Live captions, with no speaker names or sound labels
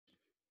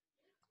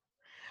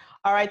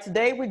All right,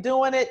 today we're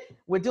doing a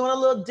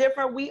little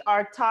different. We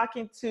are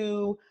talking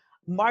to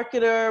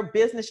marketer,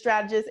 business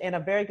strategist, and a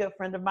very good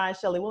friend of mine,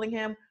 Shelly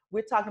Willingham.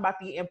 We're talking about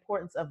the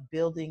importance of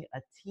building a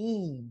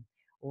team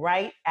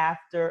right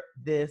after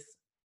this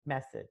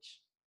message.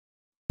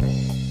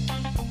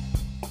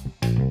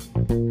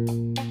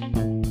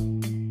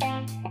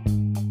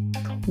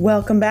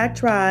 Welcome back,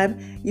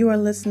 Tribe. You are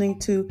listening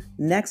to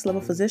Next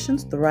Level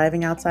Physicians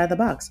Thriving Outside the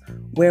Box,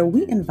 where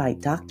we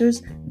invite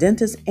doctors,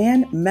 dentists,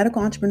 and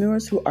medical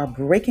entrepreneurs who are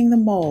breaking the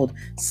mold,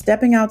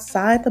 stepping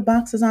outside the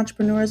box as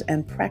entrepreneurs,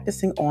 and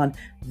practicing on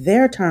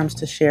their terms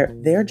to share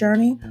their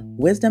journey,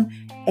 wisdom,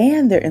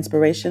 and their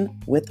inspiration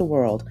with the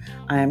world.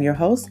 I am your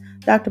host,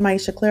 Dr.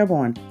 Maisha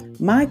Claiborne.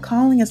 My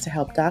calling is to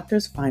help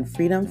doctors find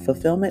freedom,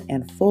 fulfillment,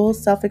 and full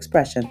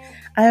self-expression.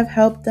 I have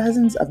helped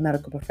dozens of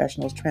medical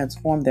professionals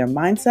transform their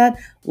mindset,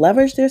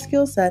 leverage their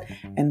skill set,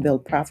 and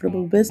build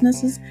profitable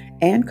businesses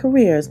and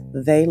careers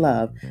they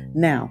love.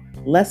 Now,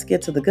 let's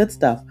get to the good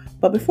stuff.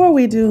 But before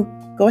we do,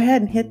 go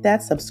ahead and hit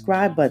that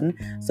subscribe button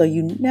so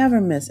you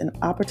never miss an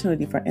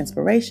opportunity for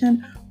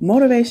inspiration,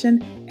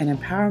 motivation, and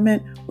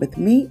empowerment with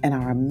me and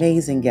our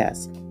amazing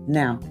guests.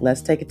 Now,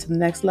 let's take it to the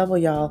next level,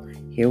 y'all.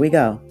 Here we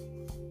go.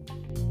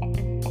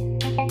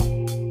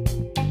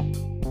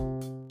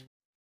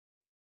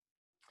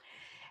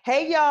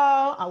 Hey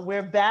y'all,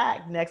 we're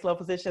back. Next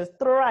Level Physicians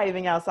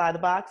Thriving Outside the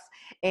Box.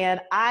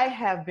 And I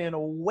have been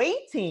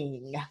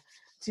waiting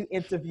to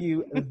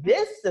interview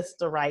this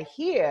sister right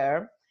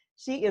here.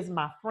 She is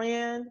my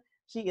friend.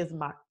 She is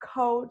my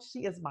coach.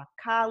 She is my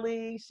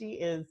colleague. She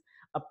is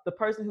the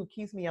person who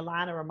keeps me in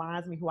line and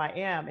reminds me who I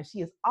am. And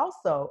she is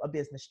also a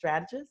business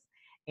strategist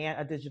and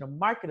a digital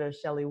marketer,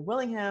 Shelly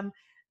Willingham,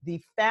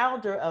 the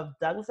founder of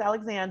Douglas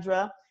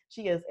Alexandra.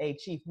 She is a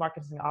chief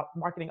marketing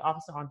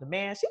officer on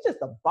demand. She's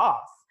just a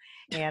boss.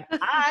 And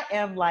I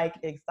am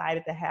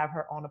excited to have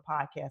her on the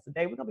podcast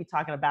today. We're going to be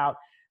talking about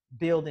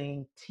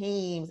building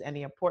teams and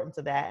the importance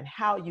of that and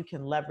how you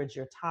can leverage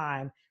your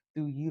time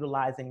through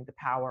utilizing the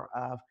power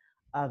of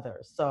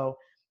others. So,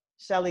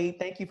 Shelly,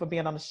 thank you for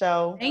being on the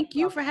show. Thank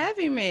you for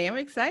having me. I'm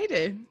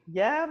excited.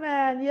 Yeah,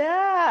 man.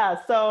 Yeah.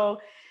 So,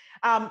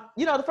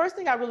 the first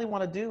thing I really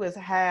want to do is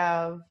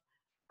have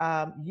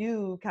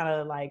you kind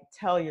of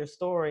tell your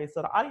story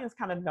so the audience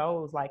kind of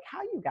knows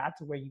how you got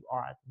to where you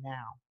are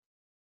now.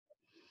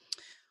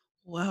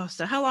 Whoa,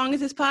 so how long is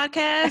this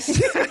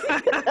podcast?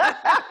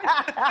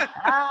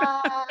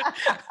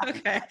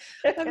 Okay.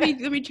 Let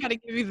me try to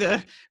give you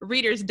the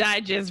Reader's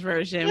Digest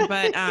version.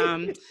 But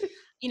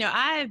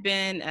I have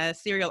been a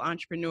serial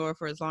entrepreneur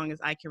for as long as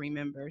I can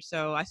remember.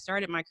 So I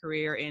started my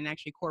career in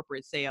actually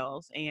corporate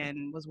sales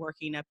and was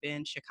working up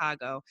in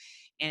Chicago.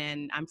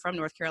 And I'm from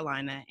North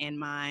Carolina, and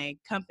my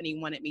company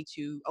wanted me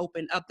to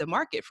open up the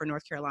market for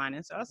North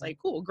Carolina. So I was like,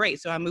 cool,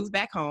 great. So I moved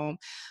back home,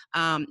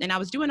 and I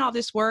was doing all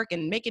this work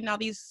and making all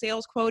these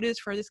sales quotas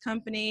for this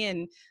company.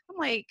 And I'm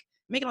like,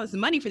 making all this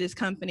money for this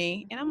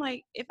company. And I'm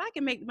like, if I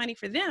can make money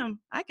for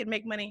them, I can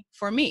make money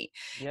for me.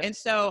 Yep. And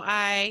so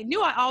I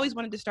knew I always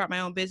wanted to start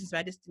my own business, but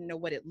I just didn't know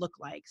what it looked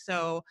like.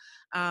 So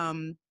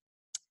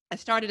I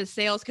started a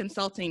sales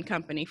consulting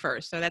company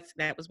first. So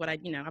that was what I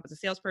was a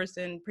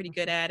salesperson, pretty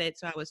good at it.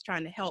 So I was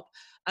trying to help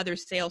other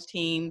sales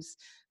teams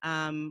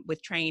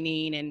with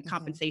training and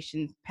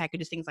compensation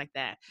packages, things like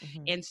that.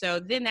 And so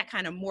then that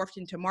kind of morphed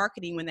into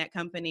marketing when that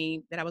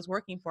company that I was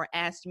working for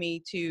asked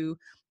me to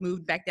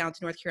move back down to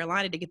North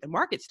Carolina to get the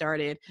market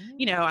started.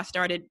 I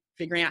started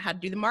figuring out how to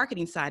do the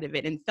marketing side of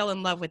it and fell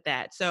in love with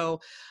that. So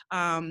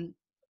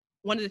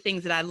one of the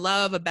things that I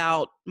love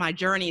about my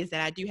journey is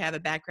that I do have a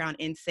background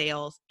in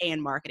sales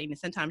and marketing. And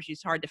sometimes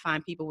it's hard to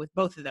find people with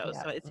both of those.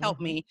 Yeah. So it's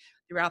helped me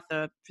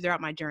throughout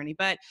my journey.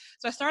 But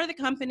so I started the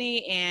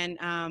company and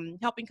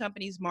helping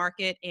companies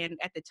market. And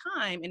at the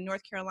time in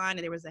North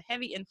Carolina, there was a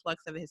heavy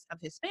influx of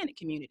Hispanic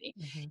community.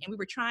 And we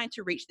were trying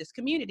to reach this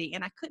community.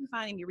 And I couldn't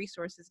find any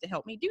resources to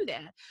help me do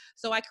that.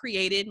 So I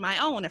created my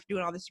own after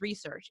doing all this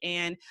research.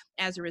 And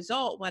as a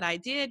result, what I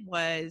did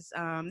was,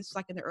 this was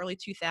like in the early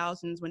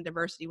 2000s when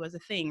diversity was a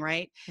thing,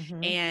 right?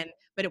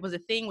 But it was a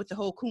thing with the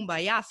whole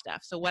kumbaya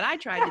stuff. So what I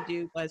tried to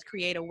do was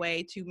create a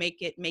way to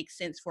make it make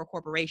sense for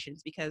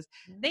corporations, because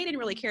they didn't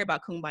really care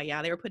about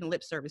kumbaya. They were putting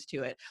lip service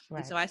to it. Right.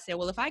 And so I said,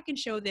 well, if I can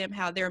show them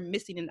how they're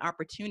missing an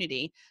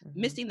opportunity,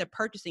 missing the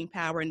purchasing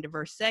power in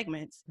diverse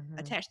segments,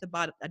 attach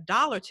a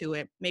dollar to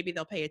it, maybe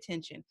they'll pay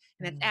attention.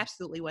 And that's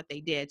absolutely what they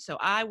did. So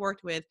I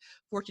worked with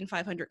Fortune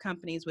 500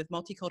 companies with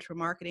multicultural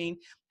marketing,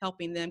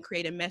 helping them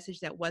create a message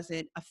that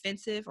wasn't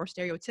offensive or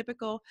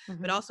stereotypical,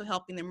 but also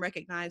helping them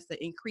recognize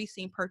the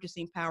increasing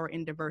purchasing power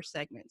in diverse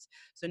segments.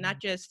 So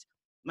not just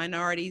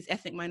minorities,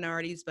 ethnic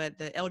minorities, but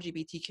the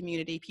LGBT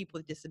community, people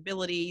with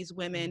disabilities,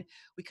 women,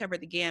 we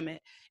covered the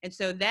gamut. And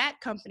so that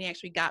company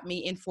actually got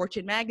me in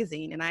Fortune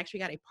magazine, and I actually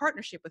got a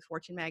partnership with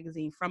Fortune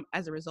magazine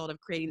as a result of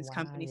creating this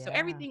company. Yeah. So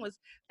everything was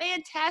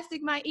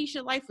fantastic.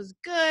 Maisha, life was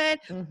good.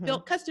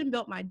 Custom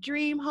built my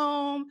dream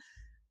home,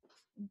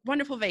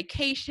 wonderful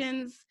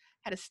vacations,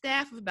 had a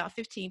staff of about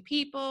 15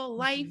 people.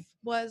 Life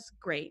was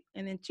great.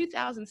 And then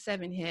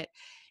 2007 hit,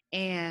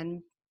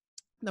 and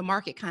the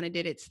market kind of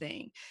did its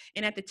thing.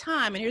 And at the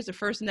time, and here's the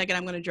first nugget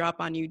I'm going to drop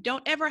on you,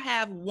 don't ever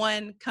have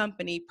one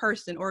company,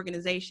 person,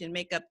 organization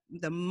make up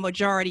the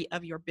majority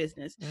of your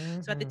business.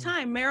 So at the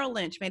time, Merrill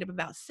Lynch made up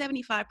about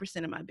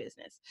 75% of my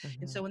business.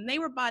 And so when they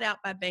were bought out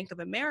by Bank of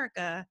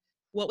America,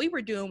 what we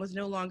were doing was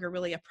no longer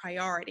really a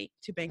priority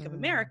to Bank of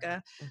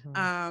America.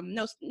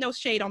 No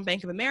shade on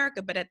Bank of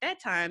America, but at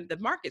that time, the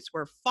markets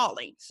were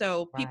falling.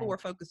 So people were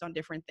focused on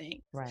different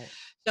things.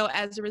 So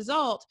as a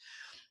result,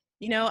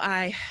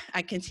 I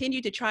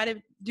continued to try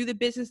to do the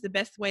business the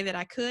best way that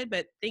I could,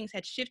 but things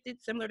had shifted,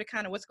 similar to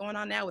kind of what's going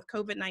on now with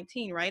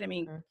COVID-19, right? I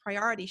mean,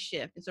 priorities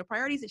shift. And so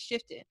priorities had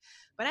shifted.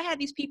 But I had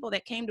these people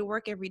that came to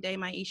work every day,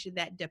 Maisha,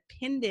 that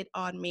depended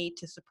on me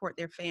to support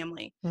their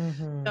family.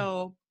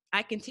 So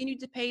I continued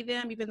to pay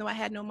them, even though I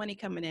had no money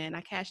coming in.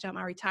 I cashed out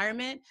my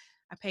retirement.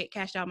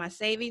 Cashed out my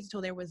savings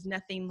until there was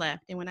nothing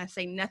left. And when I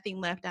say nothing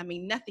left, I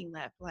mean nothing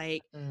left.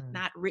 Like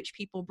not rich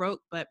people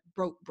broke, but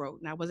broke.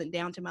 And I wasn't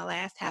down to my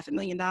last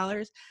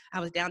 $500,000. I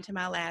was down to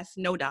my last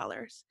no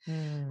dollars.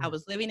 I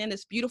was living in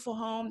this beautiful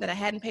home that I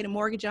hadn't paid a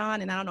mortgage on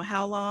and I don't know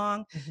how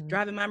long,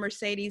 driving my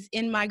Mercedes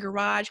in my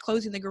garage,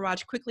 closing the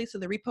garage quickly so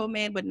the repo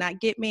man would not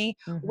get me,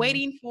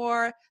 waiting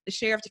for the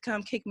sheriff to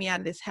come kick me out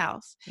of this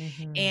house.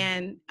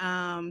 And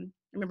I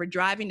remember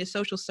driving to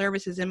social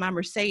services in my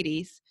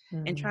Mercedes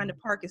and trying to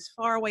park as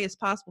far away as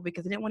possible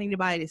because I didn't want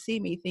anybody to see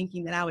me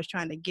thinking that I was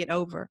trying to get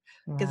over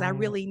because I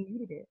really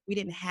needed it. We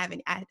didn't have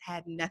it. I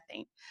had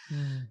nothing.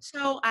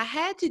 So I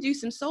had to do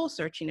some soul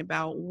searching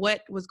about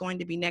what was going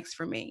to be next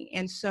for me.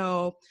 And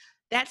so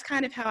that's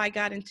kind of how I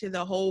got into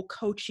the whole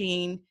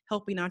coaching,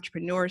 helping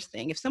entrepreneurs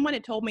thing. If someone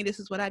had told me this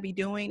is what I'd be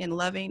doing and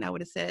loving, I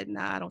would have said, no,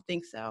 I don't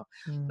think so.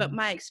 But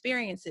my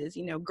experiences,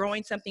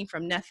 growing something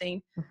from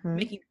nothing,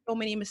 making so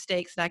many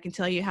mistakes that I can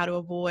tell you how to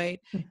avoid,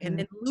 and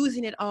then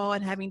losing it all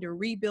and having to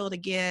rebuild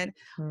again.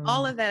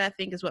 All of that, I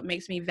think, is what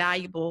makes me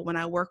valuable when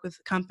I work with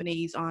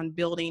companies on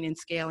building and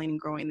scaling and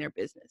growing their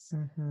business.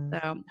 So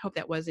I hope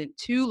that wasn't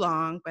too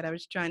long, but I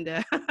was trying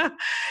to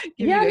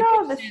give you a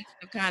good sense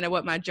of kind of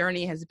what my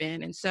journey has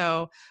been. And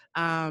so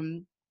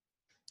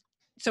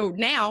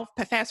now,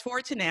 fast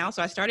forward to now.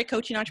 So I started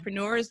coaching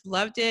entrepreneurs,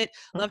 loved it,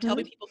 loved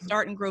helping people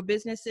start and grow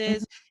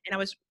businesses.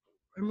 And I'm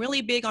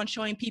really big on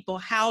showing people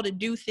how to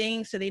do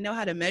things so they know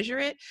how to measure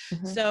it.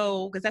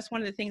 So, because that's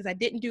one of the things I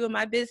didn't do in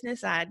my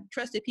business. I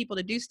trusted people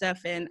to do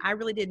stuff and I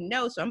really didn't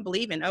know. So I'm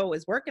believing, oh,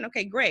 it's working.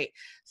 Okay, great.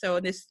 So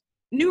in this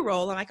new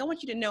role, I'm like, I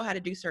want you to know how to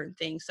do certain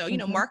things. So,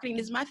 marketing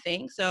is my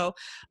thing. So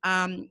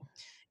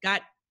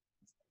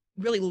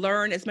really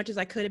learned as much as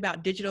I could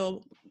about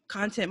digital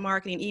content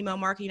marketing, email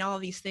marketing, all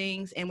of these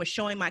things, and was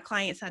showing my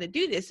clients how to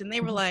do this. And they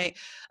were like,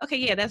 okay,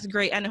 yeah, that's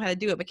great. I know how to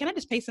do it, but can I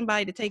just pay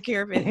somebody to take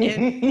care of it?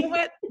 And you know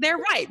what? They're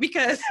right,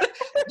 because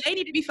they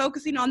need to be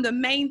focusing on the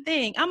main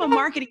thing. I'm a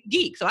marketing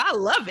geek, so I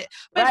love it,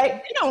 but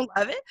they don't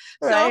love it.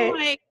 So I'm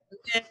like,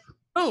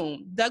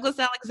 boom, Douglas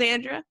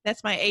Alexandra,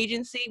 that's my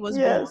agency, was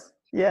born.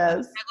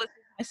 Douglas is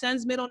my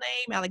son's middle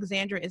name.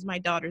 Alexandra is my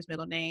daughter's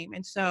middle name.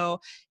 And so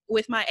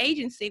with my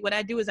agency, what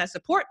I do is I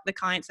support the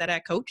clients that I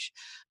coach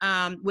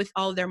with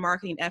all of their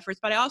marketing efforts,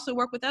 but I also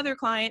work with other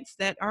clients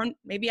that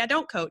maybe I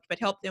don't coach, but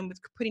help them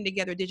with putting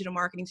together digital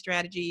marketing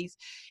strategies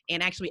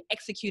and actually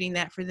executing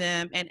that for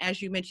them. And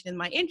as you mentioned in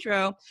my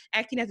intro,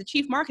 acting as a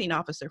chief marketing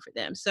officer for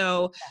them.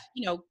 So,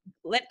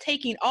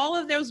 taking all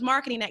of those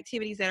marketing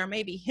activities that are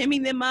maybe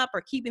hemming them up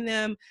or keeping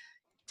them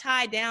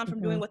tied down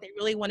from doing what they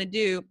really want to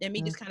do, and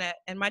me just kind of,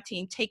 and my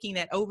team taking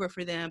that over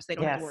for them so they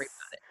don't have to worry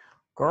about it.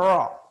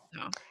 Girl.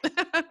 So.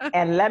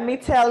 And let me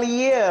tell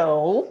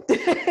you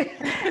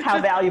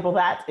how valuable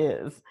that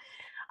is.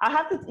 I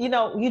have to,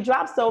 you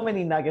drop so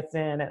many nuggets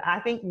in, and I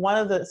think one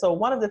of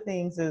the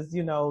things is,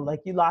 like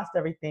you lost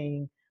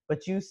everything,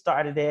 but you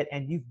started it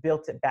and you've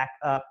built it back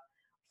up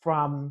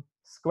from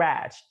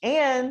scratch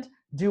and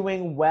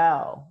doing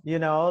well,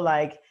 and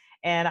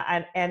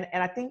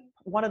I think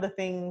one of the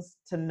things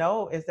to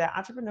know is that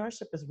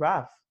entrepreneurship is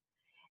rough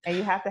and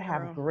you have to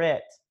have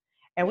grit.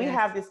 And we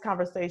have this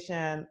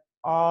conversation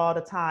all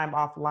the time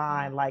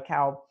offline, like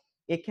how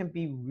it can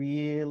be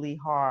really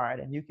hard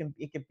and things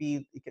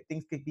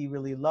could be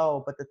really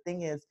low. But the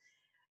thing is,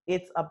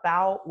 it's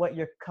about what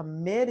you're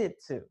committed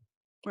to.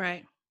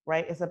 Right.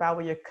 It's about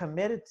what you're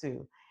committed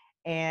to.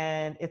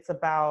 And it's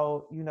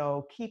about,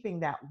 keeping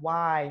that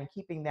why and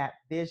keeping that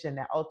vision,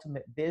 that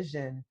ultimate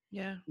vision,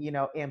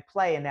 in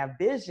play. And that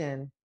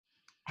vision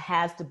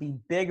has to be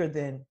bigger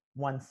than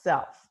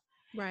oneself.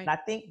 Right. And I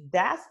think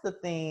that's the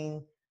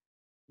thing,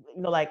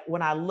 like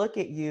when I look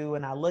at you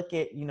and I look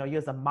at, you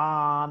as a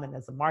mom and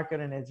as a marketer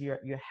and as you're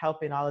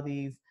helping all of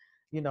these,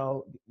 you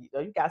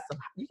got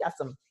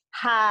some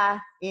high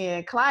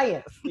end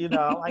clients, I ain't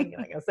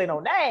gonna say no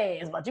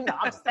names, but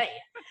I'm just saying,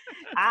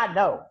 I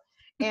know.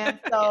 And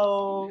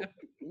so,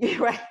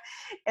 right.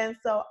 And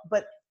so,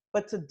 but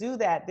to do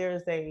that,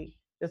 there's a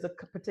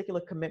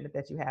particular commitment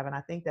that you have. And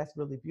I think that's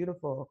really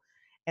beautiful.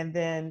 And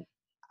then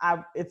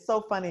it's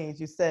so funny,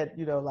 as you said,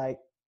 like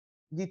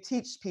you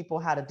teach people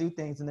how to do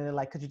things and then they're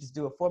like, could you just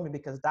do it for me?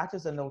 Because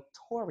doctors are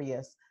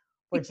notorious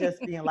for just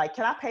being like,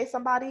 can I pay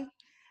somebody?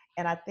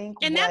 And I think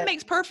and that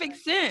makes perfect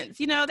sense.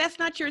 You know, that's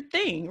not your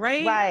thing,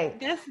 right? Right.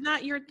 That's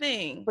not your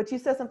thing. But you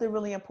said something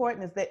really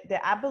important is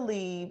that I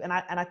believe, and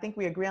I think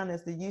we agree on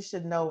this, that you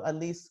should know at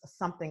least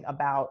something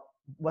about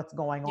what's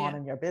going on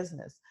in your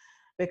business.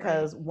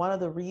 Because one of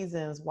the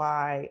reasons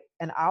why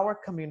in our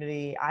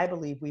community, I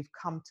believe we've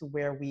come to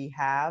where we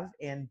have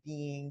in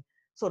being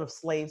sort of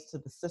slaves to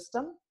the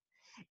system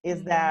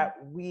is that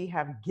we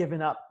have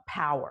given up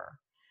power.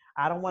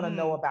 I don't want to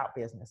know about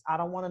business. I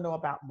don't want to know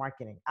about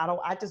marketing.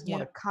 I just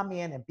want to come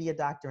in and be a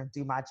doctor and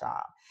do my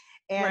job.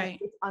 And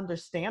it's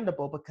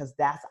understandable because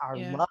that's our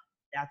love,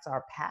 that's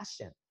our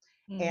passion.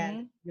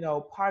 And, you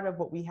know, part of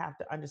what we have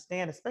to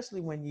understand,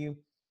 especially when you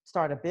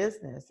start a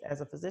business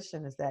as a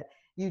physician, is that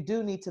you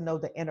do need to know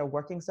the inner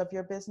workings of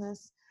your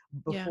business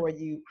before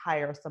you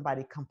hire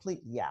somebody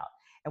completely out.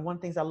 And one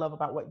of the things I love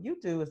about what you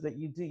do is that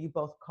you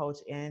both coach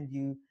and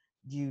you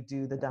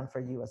do the done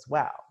for you as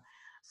well.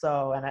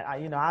 So, and I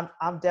you know,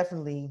 I'm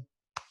definitely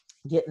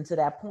getting to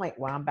that point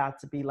where I'm about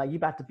to be like, you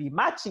about to be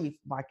my chief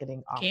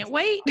marketing officer. Can't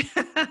wait.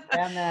 Yeah,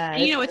 man.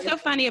 And, you know, it's so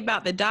funny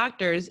about the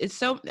doctors. It's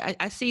so,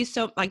 I see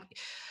so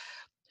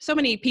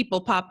many people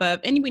pop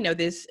up, and we know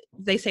this,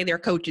 they say they're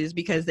coaches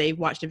because they've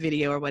watched a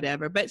video or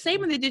whatever, but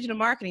same in the digital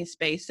marketing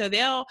space. So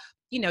they'll,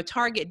 you know,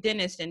 target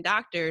dentists and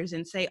doctors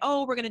and say,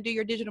 oh, we're going to do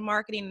your digital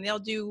marketing, and they'll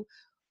do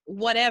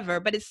whatever,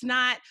 but it's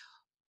not.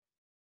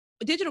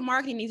 Digital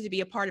marketing needs to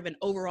be a part of an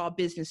overall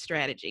business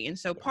strategy. And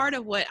so part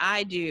of what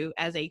I do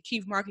as a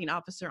chief marketing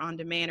officer on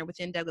demand or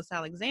within Douglas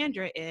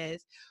Alexandra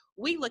is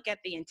we look at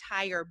the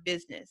entire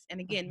business and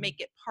again,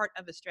 make it part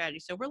of a strategy.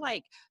 So we're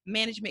like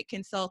management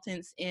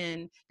consultants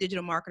in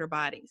digital marketer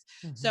bodies.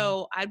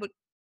 So I would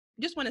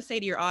just want to say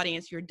to your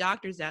audience, your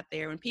doctors out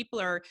there, when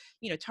people are,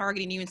 you know,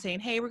 targeting you and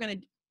saying, hey, we're going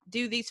to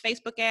do these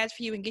Facebook ads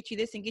for you and get you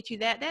this and get you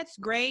that, that's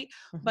great.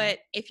 But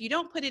if you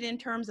don't put it in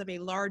terms of a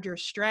larger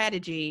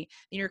strategy,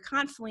 then you're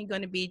constantly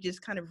going to be just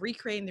kind of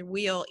recreating the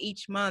wheel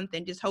each month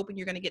and just hoping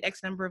you're going to get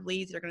X number of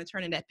leads that are going to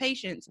turn into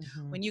patients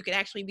when you could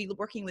actually be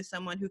working with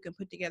someone who can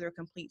put together a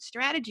complete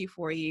strategy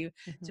for you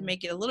to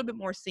make it a little bit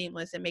more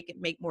seamless and make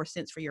it make more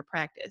sense for your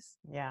practice.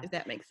 Yeah. If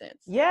that makes sense.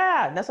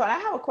 Yeah. That's why I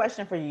have a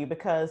question for you,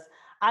 because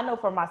I know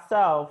for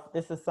myself,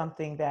 this is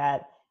something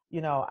that,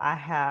 you know, I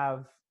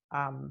have,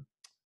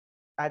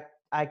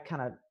 I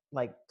kind of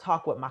like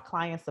talk with my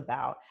clients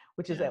about,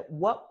 which is at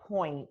what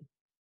point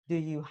do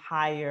you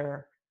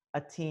hire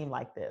a team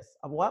like this?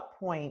 At what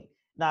point,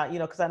 now, you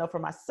know, because I know for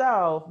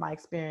myself, my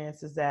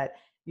experience is that,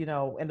 you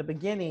know, in the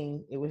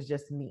beginning, it was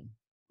just me.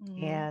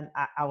 And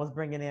I was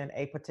bringing in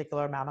a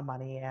particular amount of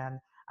money and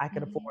I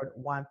could afford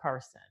one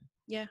person.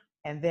 Yeah.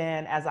 And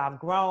then as I've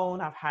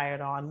grown, I've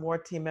hired on more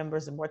team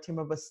members and more team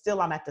members.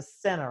 Still, I'm at the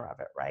center of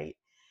it, right?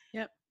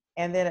 Yep.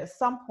 And then at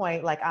some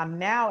point, like I'm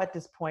now at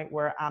this point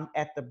where I'm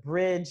at the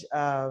bridge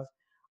of,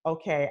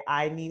 okay,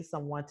 I need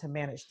someone to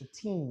manage the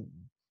team.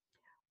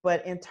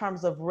 But in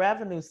terms of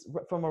revenues,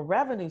 from a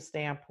revenue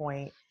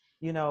standpoint,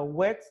 you know,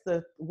 what's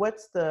the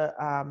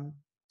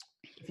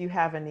if you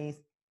have any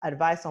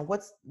advice on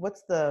what's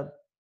the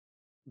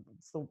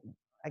so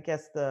I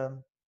guess the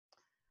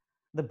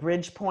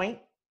bridge point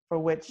for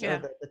which, or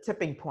the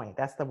tipping point,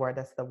 that's the word,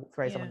 that's the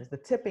phrase I want to use, the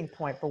tipping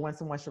point for when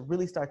someone should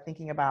really start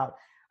thinking about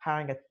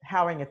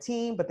hiring a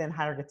team, but then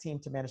hiring a team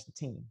to manage the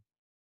team.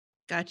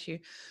 Got you.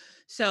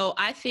 So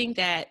I think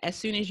that as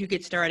soon as you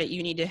get started,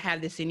 you need to have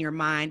this in your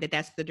mind that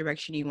that's the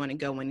direction you want to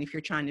go in if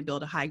you're trying to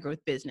build a high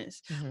growth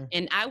business.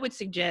 And I would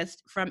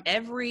suggest from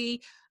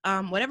every,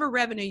 whatever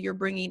revenue you're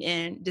bringing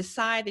in,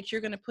 decide that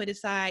you're going to put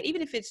aside,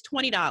 even if it's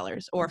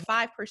 $20 or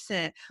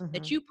 5%,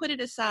 that you put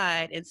it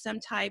aside in some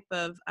type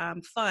of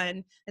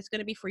fund that's going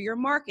to be for your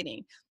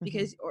marketing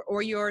because,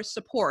 or your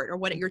support or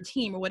what your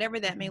team or whatever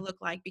that may look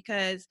like,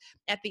 because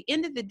at the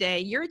end of the day,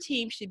 your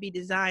team should be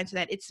designed so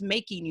that it's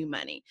making you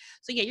money.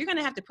 So yeah, you're going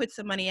to have to put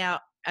some money out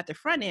at the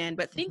front end,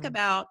 but think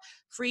about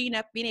being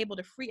able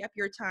to free up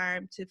your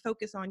time to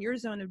focus on your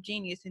zone of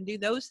genius and do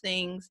those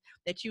things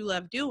that you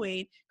love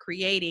doing,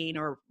 creating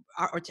or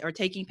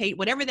taking pay,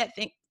 whatever that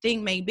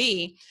thing may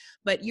be.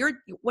 But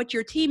what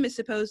your team is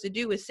supposed to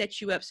do is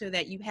set you up so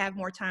that you have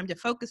more time to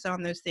focus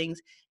on those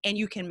things and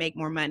you can make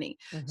more money.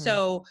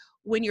 So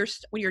when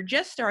you're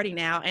just starting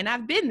out, and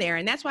I've been there,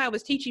 and that's why I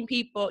was teaching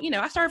people, you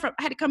know, I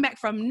had to come back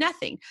from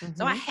nothing.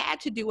 So I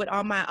had to do it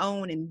on my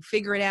own and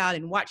figure it out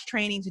and watch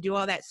trainings and do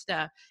all that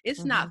stuff.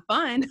 It's not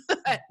fun.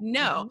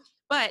 No.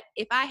 But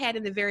if I had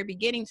in the very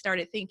beginning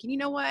started thinking, you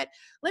know what,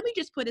 let me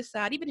just put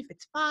aside, even if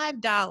it's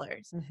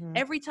 $5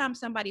 every time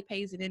somebody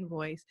pays an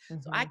invoice,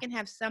 so I can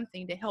have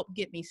something to help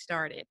get me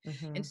started.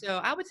 And so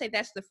I would say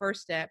that's the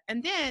first step.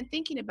 And then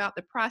thinking about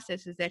the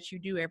processes that you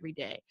do every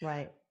day.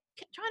 Right.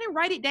 try to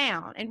write it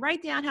down and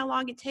write down how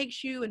long it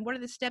takes you and what are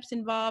the steps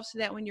involved, so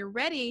that when you're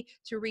ready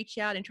to reach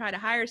out and try to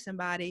hire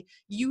somebody,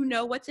 you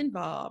know what's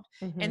involved.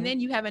 And then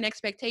you have an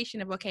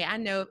expectation of, okay, I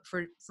know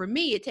for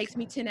me, it takes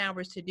me 10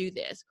 hours to do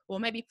this. Well,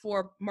 maybe for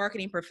a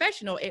marketing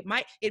professional, it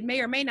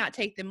may or may not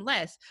take them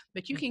less,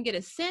 but you can get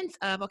a sense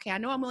of, okay, I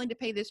know I'm willing to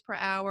pay this per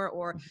hour,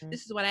 or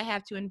this is what I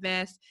have to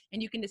invest.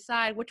 And you can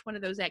decide which one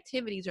of those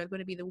activities are going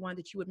to be the one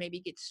that you would maybe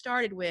get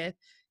started with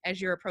as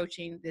you're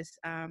approaching this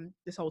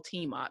whole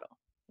team model.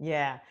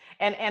 Yeah.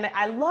 And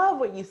I love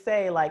what you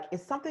say, like,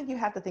 it's something you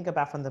have to think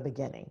about from the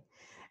beginning.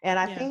 And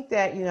I think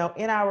that, you know,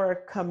 in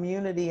our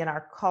community, in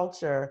our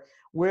culture,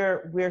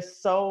 we're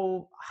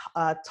so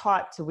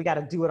taught to, we got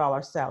to do it all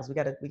ourselves. We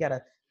got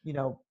to, you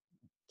know,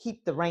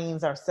 keep the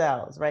reins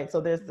ourselves. Right. So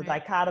there's the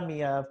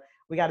dichotomy of,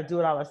 we got to do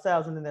it all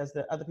ourselves. And then there's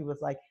the other people.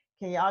 It's like,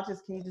 can you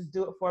just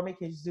do it for me?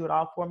 Can you just do it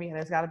all for me? And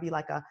there's got to be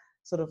like a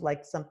sort of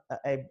like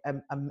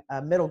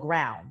a middle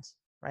ground,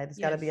 right? There's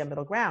got to be a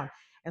middle ground.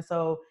 And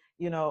so,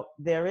 you know,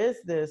 there is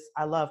this,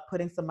 I love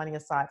putting some money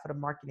aside for the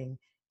marketing,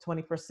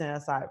 20%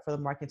 aside for the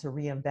marketing to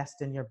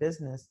reinvest in your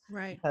business.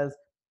 Right. Because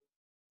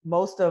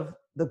most of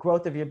the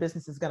growth of your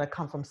business is going to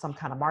come from some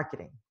kind of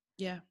marketing.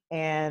 Yeah.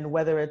 And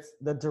whether it's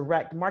the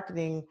direct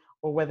marketing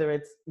or whether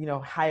it's, you know,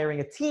 hiring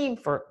a team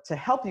to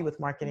help you with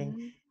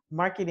marketing,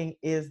 marketing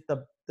is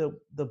the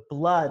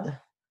blood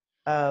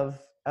of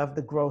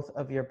the growth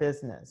of your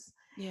business.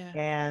 Yeah.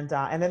 And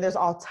then there's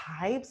all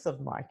types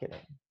of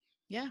marketing.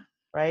 Yeah.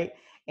 Right.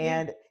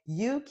 And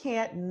you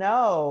can't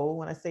know,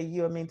 when I say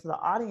you, I mean to the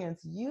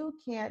audience, you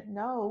can't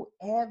know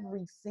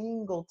every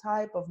single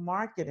type of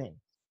marketing,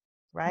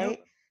 right? Nope.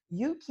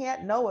 You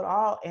can't know it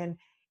all. And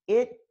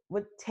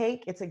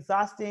it's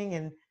exhausting,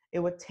 and it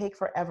would take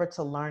forever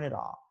to learn it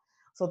all.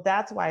 So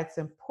that's why it's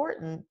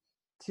important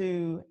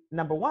to,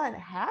 number one,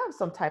 have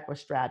some type of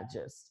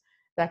strategist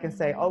that can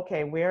say,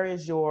 okay, where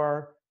is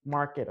your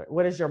market?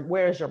 Where is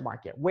your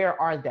market? Where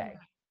are they?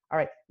 All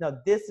right, no,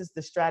 this is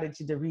the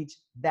strategy to reach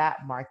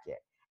that market.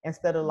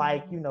 Instead of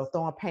like, you know,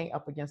 throwing paint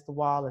up against the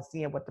wall and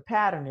seeing what the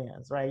pattern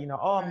is, right? You know,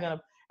 I'm going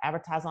to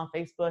advertise on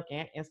Facebook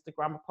and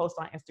Instagram. I'm going to post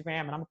on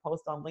Instagram, and I'm going to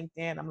post on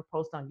LinkedIn. I'm going to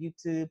post on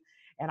YouTube,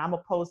 and I'm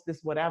going to post this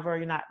whatever.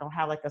 Don't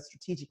have like a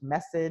strategic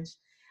message.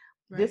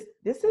 Right.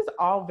 This is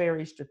all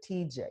very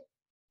strategic.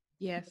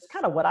 Yes. It's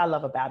kind of what I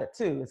love about it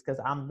too, is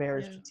because I'm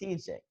very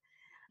strategic.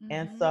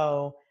 And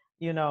so,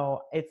 you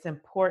know, it's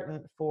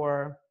important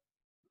for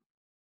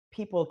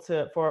people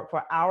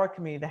for our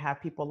community to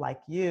have people like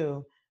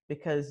you,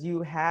 because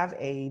you have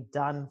a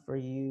done for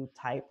you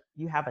type,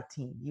 you have a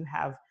team, you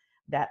have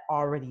that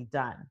already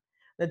done.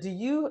 Now, do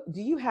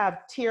you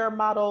have tier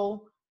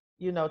models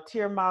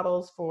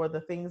for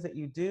the things that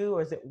you do?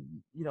 Or is it,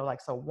 you know,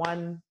 like, so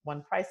one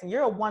pricing?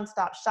 You're a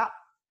one-stop shop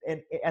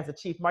as a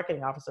chief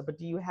marketing officer, but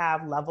do you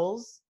have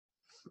levels?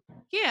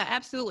 Yeah,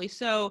 absolutely.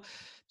 So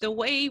the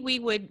way we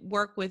would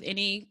work with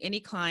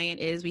any client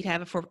is we'd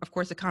have, of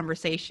course, a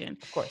conversation.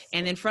 Of course.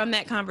 And then from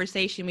that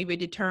conversation, we would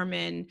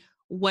determine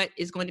what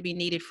is going to be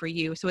needed for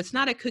you. So it's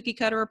not a cookie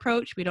cutter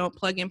approach. We don't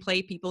plug and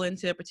play people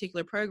into a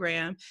particular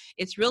program.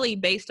 It's really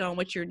based on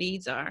what your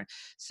needs are.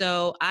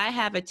 So I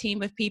have a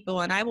team of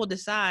people, and I will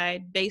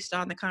decide based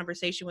on the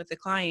conversation with the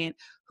client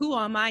who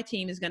on my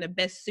team is going to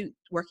best suit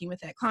working with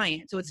that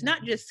client. So it's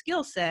not just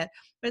skill set,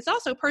 but it's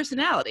also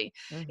personality.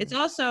 It's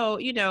also,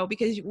 you know,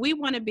 because we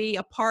want to be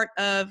a part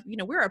of, you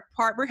know,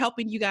 we're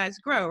helping you guys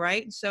grow,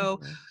 right? So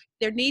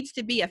there needs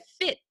to be a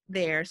fit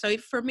there. So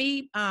for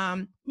me,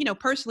 you know,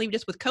 personally,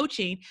 just with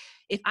coaching,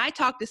 if I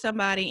talk to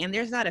somebody and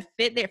there's not a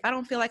fit there, if I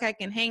don't feel like I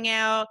can hang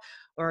out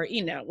or,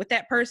 you know, with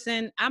that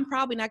person, I'm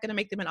probably not going to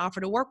make them an offer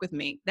to work with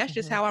me. That's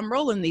just how I'm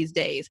rolling these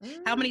days.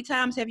 How many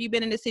times have you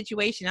been in a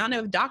situation? I don't know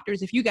if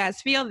doctors, if you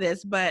guys feel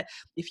this, but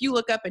if you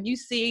look up and you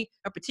see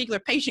a particular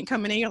patient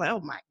coming in, you're like,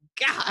 oh my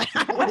God,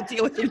 I don't want to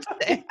deal with him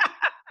today.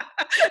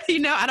 You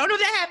know, I don't know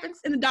if that happens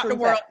in the doctor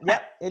world.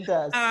 Yep, it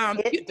does.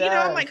 You know,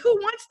 I'm like, who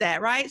wants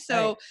that, right?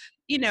 So,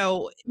 you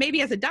know,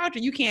 maybe as a doctor,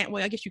 you can't,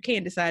 well, I guess you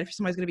can decide if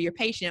somebody's going to be your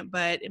patient,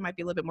 but it might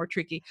be a little bit more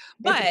tricky.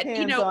 But,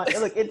 you know.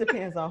 It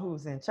depends on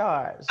who's in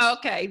charge.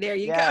 Okay, there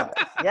you go.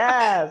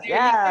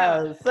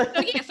 Yes.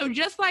 So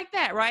just like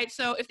that, right?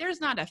 So if there's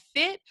not a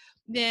fit,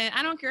 then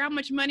I don't care how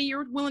much money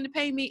you're willing to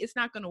pay me, it's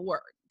not going to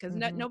work. Because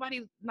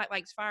nobody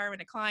likes firing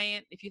a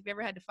client. If you've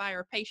ever had to fire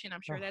a patient, I'm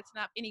sure that's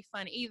not any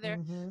fun either.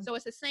 So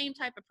it's the same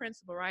type of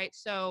principle, right?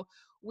 So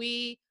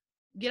we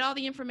get all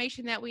the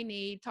information that we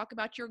need, talk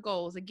about your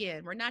goals.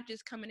 Again, we're not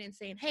just coming in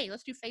saying, hey,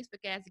 let's do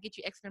Facebook ads to get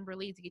you X number of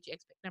leads, to get you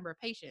X number of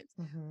patients.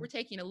 We're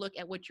taking a look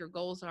at what your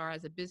goals are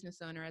as a business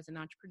owner, as an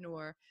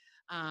entrepreneur.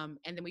 And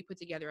then we put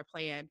together a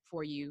plan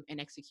for you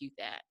and execute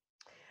that.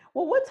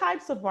 Well, what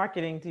types of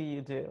marketing do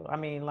you do? I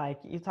mean, like,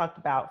 you talked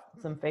about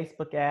some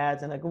Facebook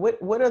ads, and like,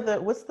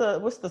 what's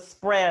the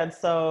spread,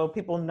 so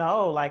people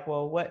know, like,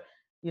 well, what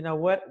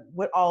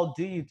all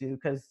do you do?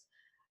 Because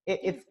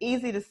it's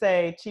easy to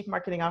say chief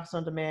marketing officer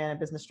on demand,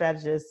 business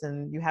strategist,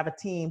 and you have a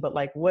team, but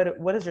like,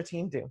 what does your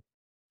team do?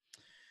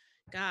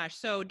 Gosh,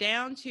 so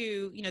down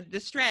to, the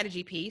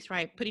strategy piece,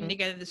 right? Putting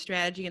together the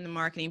strategy and the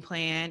marketing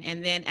plan,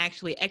 and then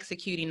actually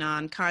executing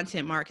on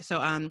content market.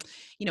 So,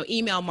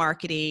 email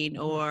marketing,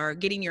 or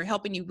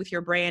helping you with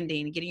your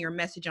branding, getting your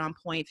message on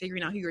point,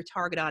 figuring out who your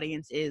target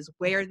audience is,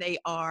 where they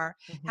are,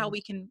 how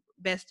we can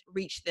best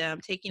reach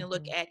them, taking a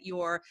look at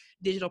your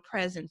digital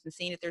presence and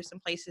seeing if there's some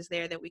places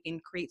there that we can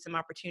create some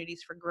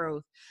opportunities for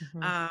growth.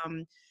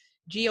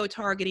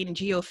 Geo-targeting and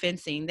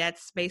geo-fencing.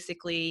 That's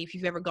basically, if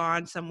you've ever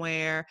gone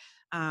somewhere,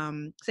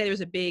 say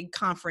there's a big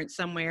conference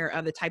somewhere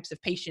of the types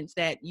of patients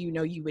that you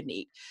would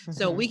need.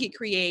 So we could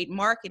create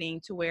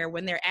marketing to where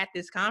when they're at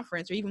this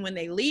conference, or even when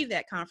they leave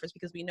that conference,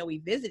 because we know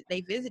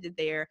they visited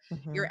there,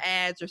 your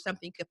ads or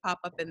something could pop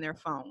up in their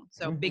phone.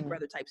 So Big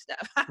Brother type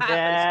stuff. Yeah.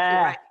 It's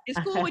cool, right? It's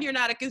cool when you're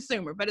not a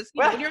consumer, but it's,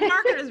 when you're a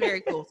marketer, it's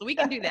very cool. So we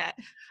can do that.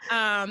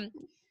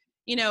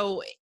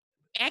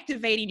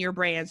 Activating your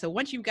brand. So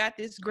once you've got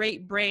this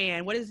great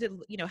brand, what is it,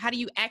 how do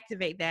you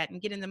activate that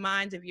and get in the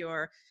minds of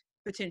your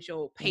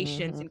potential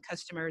patients and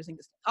customers and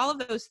all of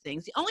those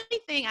things? The only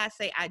thing I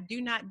say I do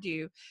not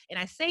do, and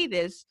I say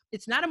this,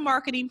 it's not a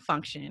marketing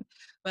function,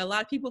 but a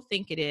lot of people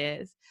think it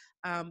is.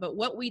 But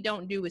what we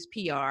don't do is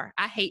PR.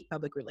 I hate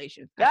public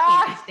relations.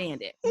 I can't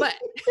stand it. But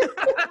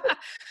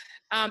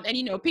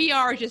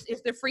PR is just,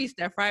 it's the free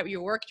stuff, right?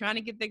 You're trying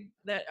to get the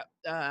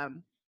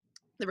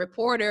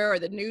reporter or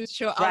the news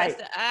show, all that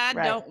stuff. I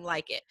don't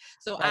like it.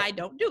 So I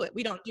don't do it.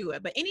 We don't do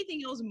it. But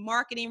anything else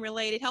marketing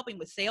related, helping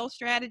with sales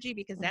strategy,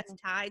 because that's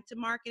tied to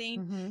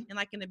marketing. And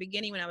like in the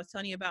beginning, when I was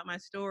telling you about my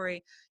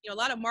story, a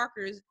lot of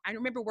marketers, I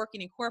remember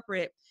working in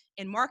corporate,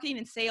 and marketing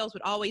and sales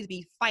would always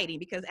be fighting,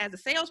 because as a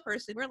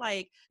salesperson, we're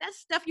like, that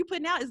stuff you're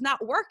putting out is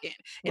not working.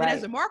 And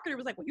as a marketer, it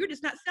was like, well, you're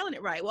just not selling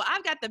it right. Well,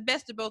 I've got the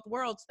best of both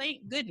worlds,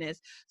 thank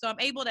goodness. So I'm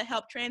able to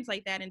help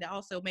translate that into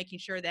also making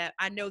sure that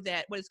I know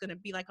that what it's going to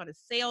be like on a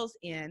sales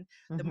end,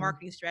 the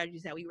marketing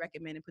strategies that we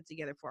recommend and put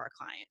together for our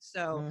clients.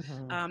 So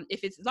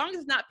if it's, as long as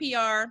it's not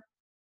PR,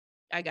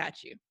 I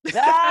got you.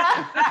 Because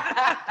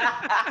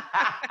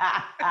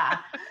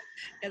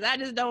I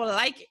just don't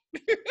like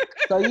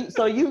it.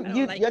 So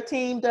your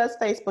team does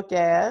Facebook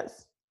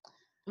ads.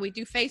 We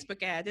do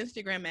Facebook ads,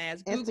 Instagram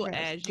ads, Google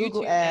ads,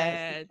 Google YouTube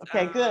ads.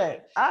 Okay,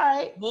 good. All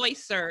right.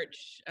 Voice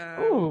search.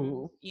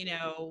 Local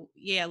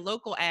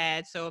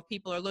ads. So if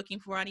people are looking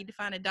for, I need to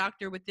find a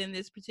doctor within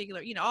this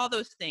particular, all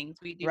those things.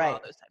 We do all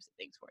those types of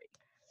things for you.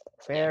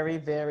 Very,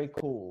 very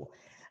cool.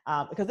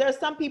 Because there are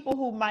some people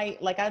who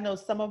might, like, I know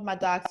some of my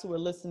docs who are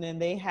listening,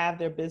 they have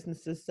their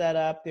businesses set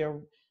up.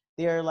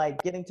 They're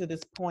like getting to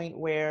this point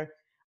where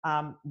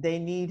they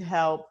need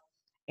help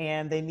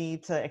and they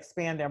need to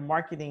expand their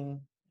marketing,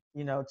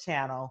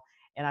 channel.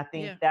 And I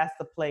think that's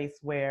the place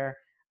where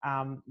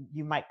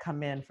you might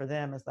come in for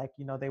them. It's like,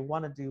 they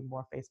want to do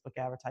more Facebook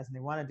advertising. They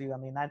want to do,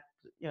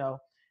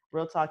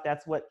 real talk,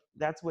 that's what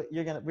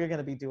we're going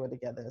to be doing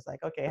together. It's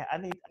like, okay, I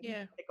need to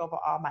take over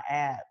all my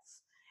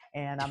ads.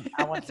 And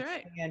I want to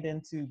expand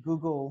into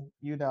Google,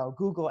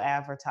 Google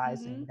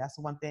advertising. That's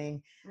one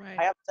thing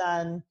I've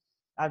done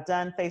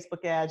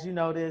Facebook ads, we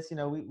done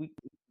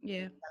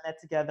that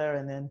together.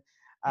 And then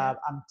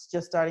I'm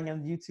just starting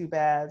in YouTube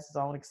ads,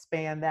 so I want to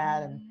expand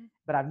that.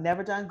 But I've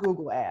never done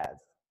Google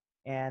ads.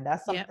 And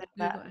that's something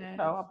that,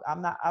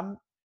 I'm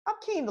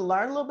keen to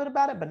learn a little bit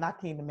about it, but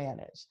not keen to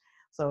manage.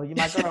 So you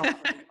might go.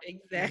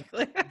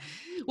 Exactly.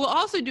 We'll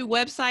also do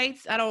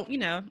websites. I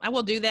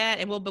will do that,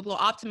 and we'll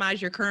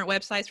optimize your current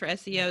websites for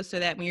SEO so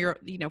that when you're,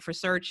 for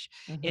search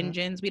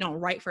engines, we don't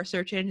write for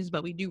search engines,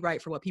 but we do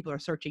write for what people are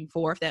searching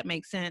for, if that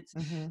makes sense.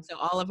 So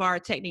all of our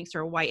techniques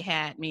are white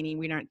hat, meaning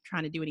we're not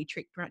trying to do any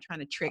trick. We're not trying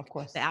to trick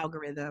the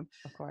algorithm.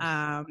 Of course.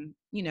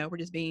 We're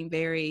just being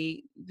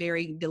very,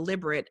 very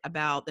deliberate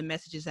about the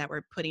messages that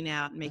we're putting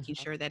out and making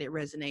sure that it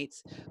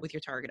resonates with your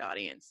target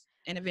audience,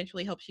 and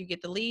eventually helps you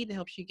get the lead, and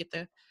helps you get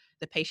the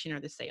patient or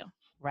the sale.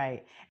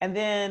 Right. And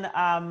then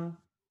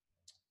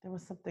there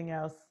was something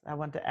else I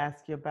wanted to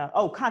ask you about.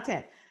 Oh,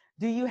 content.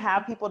 Do you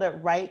have people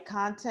that write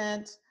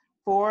content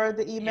for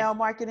the email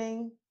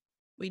marketing?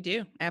 We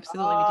do.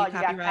 Absolutely. We do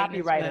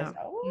copywriting as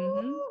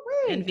well.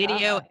 And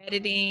video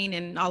editing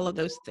and all of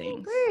those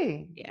things.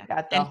 And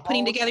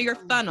putting together your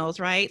funnels,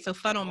 right? So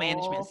funnel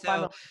management.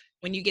 So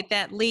when you get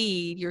that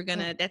lead, you're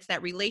that's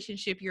that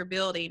relationship you're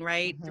building,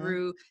 right?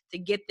 Through to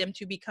get them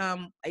to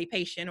become a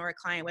patient or a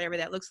client, whatever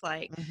that looks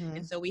like.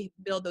 And so we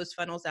build those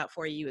funnels out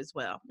for you as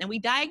well. And we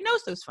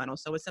diagnose those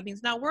funnels. So if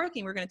something's not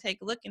working, we're going to take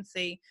a look and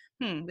say,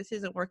 this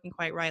isn't working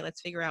quite right.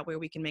 Let's figure out where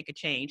we can make a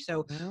change.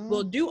 So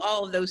we'll do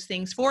all of those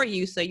things for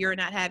you, so you're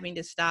not having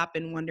to stop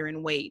and wonder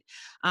and wait.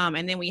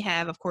 And then we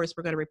have, of course,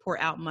 we're going to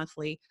report out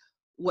monthly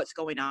what's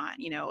going on.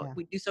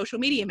 We do social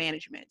media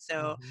management.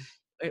 So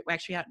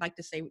actually, I'd like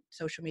to say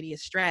social media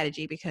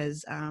strategy,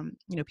 because,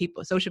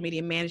 social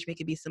media management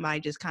could be somebody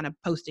just kind of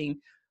posting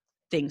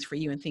things for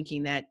you and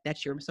thinking that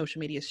that's your social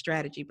media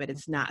strategy, but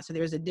it's not. So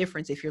there's a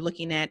difference. If you're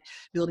looking at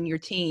building your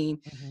team,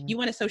 you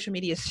want a social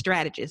media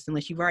strategist,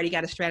 unless you've already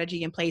got a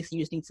strategy in place and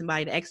you just need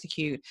somebody to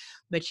execute.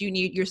 But you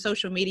need your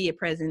social media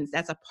presence.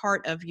 That's a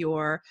part of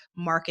your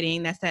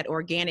marketing. That's that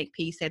organic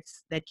piece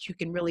that you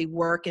can really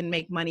work and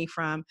make money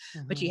from,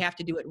 but you have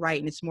to do it right.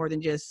 And it's more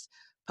than just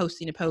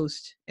posting a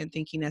post and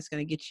thinking that's going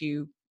to get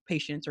you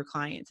patients or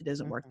clients. It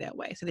doesn't work that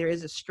way. So there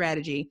is a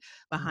strategy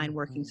behind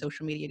working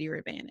social media to your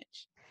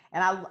advantage.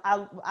 And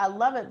I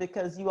love it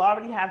because you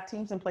already have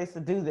teams in place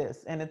to do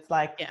this. And it's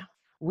like,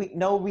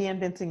 no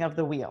reinventing of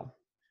the wheel.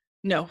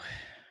 No.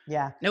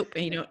 Yeah. Nope.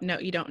 And you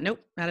don't. Nope.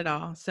 Not at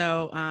all.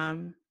 So,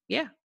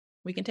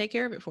 we can take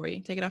care of it for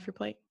you. Take it off your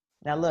plate.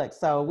 Now look,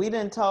 so we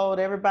done told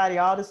everybody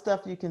all the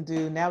stuff you can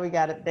do. Now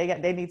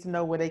they need to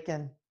know where they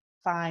can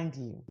find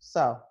you.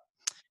 So.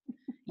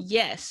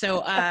 Yes.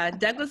 So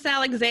Douglas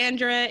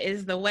Alexandra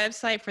is the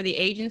website for the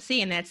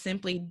agency, and that's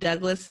simply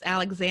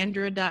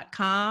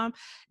douglasalexandra.com,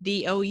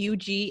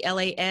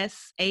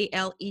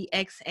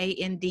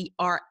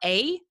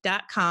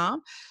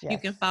 DouglasAlexandra.com. Yes. You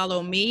can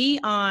follow me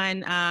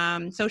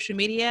on social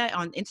media.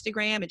 On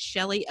Instagram, it's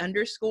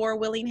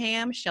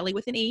Shelly_Willingham, Shelly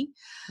with an E.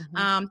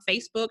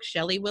 Facebook,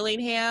 Shelly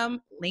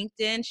Willingham.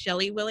 LinkedIn,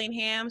 Shelly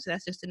Willingham. So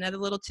that's just another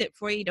little tip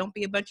for you. Don't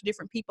be a bunch of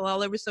different people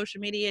all over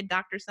social media.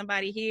 Doctor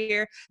somebody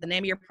here, the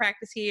name of your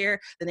practice here,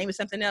 the name of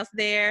something else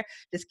there.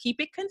 Just keep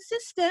it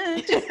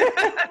consistent.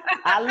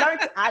 I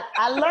learned that.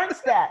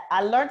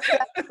 I learned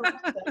that from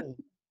Shelly.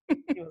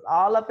 It was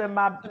all up in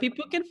my.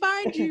 People can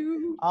find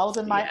you. All up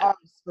in my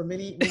arms for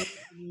many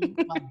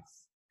months.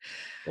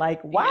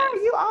 Like, why are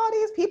you all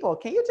these people?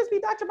 Can you just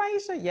be Dr.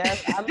 Maisha?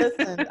 Yes, I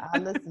listen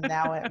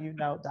now at,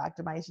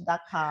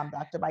 drmaisha.com,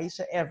 Dr.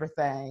 Maisha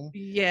everything.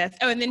 Yes.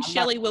 Oh, and then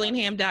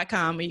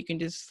ShellyWillingham.com, where you can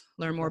just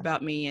learn more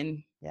about me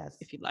and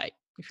if you'd like,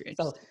 if you're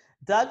interested. So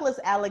Douglas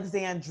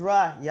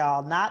Alexandra,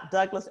 y'all, not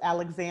Douglas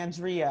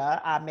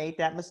Alexandria. I made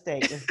that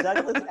mistake. It's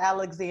Douglas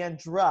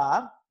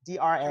Alexandra,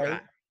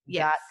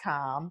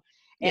 DRA.com.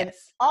 And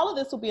all of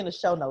this will be in the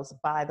show notes,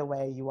 by the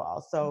way, you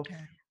all. So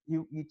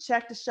you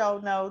check the show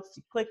notes,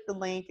 you click the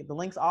link,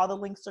 all the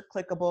links are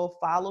clickable.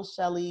 Follow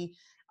Shelly,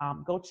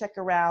 go check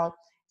her out,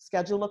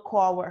 schedule a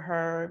call with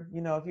her.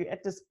 If you're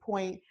at this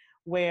point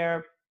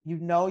where you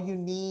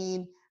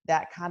need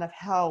that kind of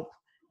help,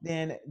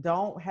 then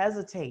don't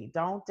hesitate.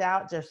 Don't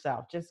doubt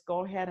yourself. Just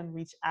go ahead and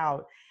reach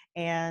out.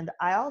 And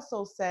I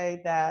also say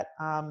that,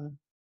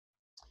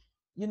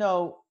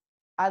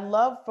 I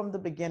love from the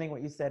beginning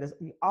what you said is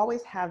you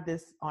always have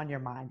this on your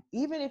mind,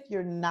 even if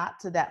you're not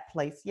to that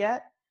place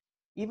yet.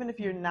 You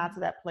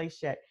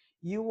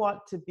want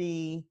to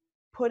be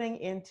putting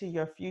into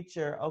your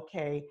future,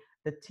 okay,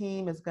 the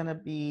team is going to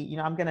be,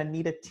 I'm going to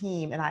need a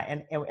team. And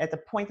at the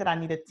point that I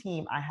need a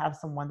team, I have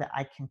someone that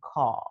I can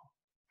call.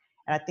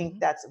 And I think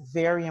that's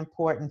very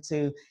important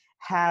to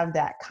have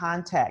that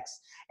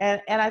context. And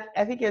I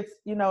think it's,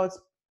 it's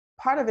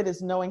part of it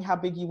is knowing how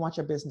big you want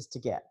your business to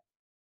get.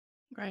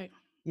 Right.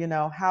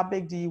 How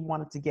big do you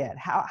want it to get?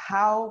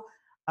 How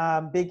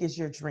big is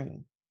your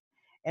dream?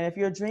 And if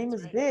your dream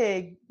is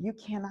big, you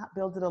cannot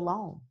build it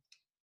alone.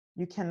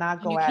 You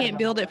cannot go You can't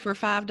build it for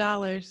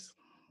 $5.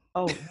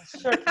 Oh, you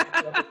sure can't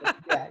build it for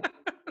that.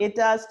 It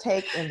does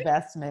take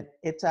investment.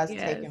 It does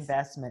take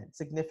investment,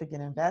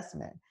 significant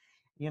investment.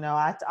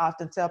 I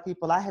often tell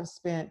people I have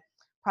spent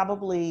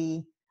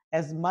probably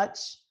as much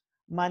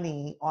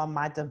money on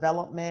my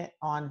development,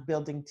 on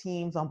building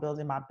teams, on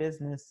building my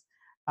business,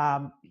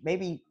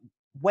 maybe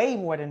way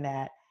more than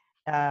that,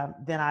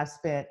 than I've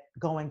spent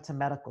going to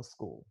medical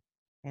school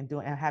and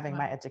having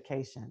my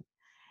education.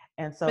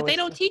 And so, but they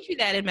don't teach you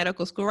that in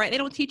medical school, right? They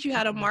don't teach you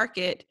how to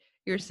market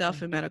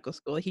yourself in medical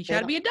school. They teach you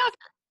how to be a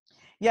doctor.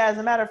 Yeah, as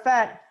a matter of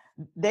fact,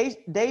 they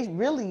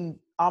really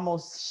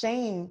almost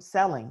shame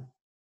selling.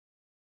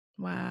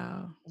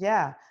 Wow.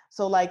 Yeah.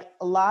 So like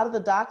a lot of the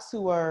docs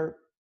who are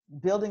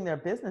building their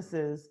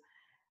businesses,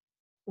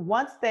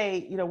 once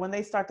they, when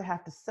they start to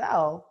have to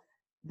sell,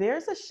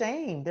 there's a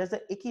shame, there's an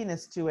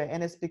ickiness to it.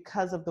 And it's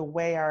because of the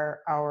way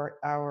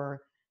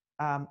our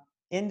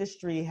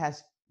industry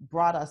has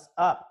brought us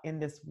up in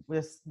this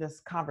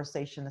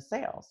conversation of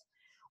sales,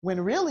 when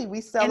really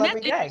we sell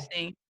every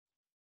day.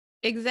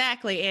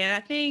 Exactly. And I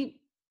think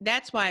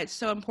that's why it's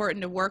so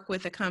important to work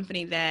with a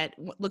company that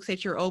looks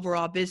at your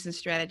overall business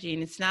strategy.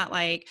 And it's not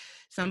like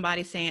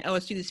somebody saying, oh,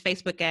 let's do these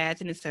Facebook ads.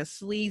 And it's a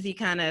sleazy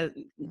kind of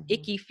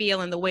icky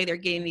feel in the way they're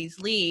getting these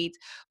leads.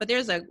 But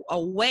there's a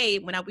way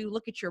when we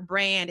look at your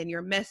brand and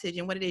your message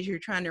and what it is you're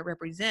trying to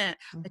represent,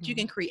 that you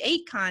can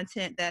create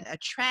content that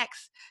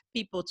attracts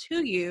people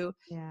to you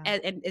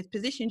and it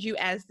positions you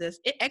as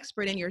this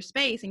expert in your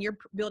space, and you're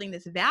building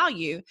this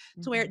value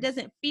to where it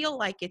doesn't feel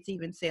like it's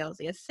even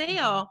salesy. A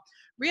sale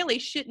really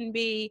shouldn't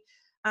be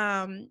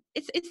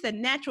it's the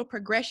natural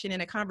progression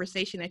in a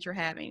conversation that you're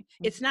having.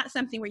 It's not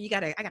something where I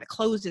gotta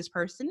close this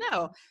person.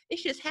 No,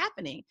 it's just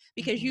happening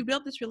because you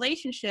built this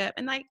relationship,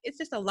 and like it's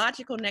just a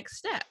logical next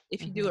step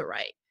if you do it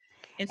right.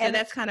 And so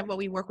that's kind of what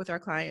we work with our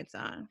clients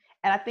on.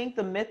 And I think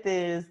the myth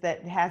is that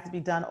it has to be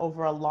done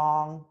over a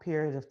long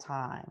period of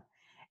time.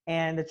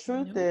 And the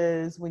truth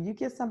is, when you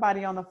get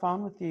somebody on the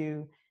phone with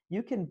you,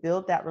 you can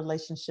build that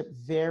relationship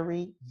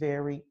very,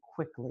 very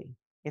quickly.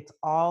 It's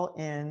all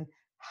in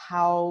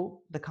how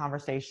the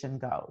conversation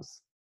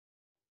goes.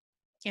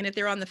 And if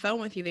they're on the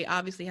phone with you, they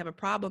obviously have a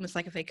problem. It's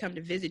like if they come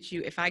to visit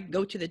you, if I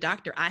go to the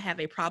doctor, I have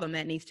a problem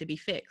that needs to be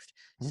fixed.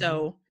 Mm-hmm.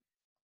 So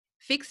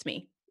fix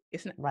me.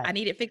 It's not, right. I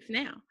need it fixed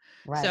now.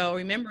 Right. So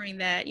remembering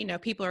that, you know,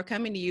 people are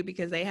coming to you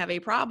because they have a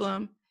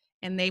problem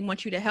and they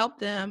want you to help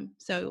them.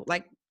 So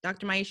like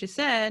Dr. Maisha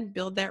said,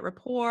 build that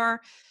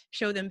rapport,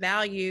 show them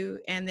value.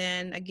 And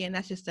then again,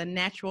 that's just a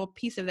natural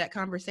piece of that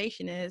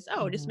conversation is,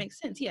 oh, Mm-hmm. this makes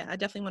sense. Yeah, I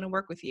definitely want to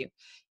work with you.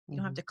 You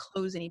don't have to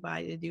close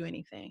anybody to do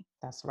anything.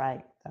 That's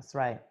right. That's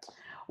right.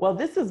 Well,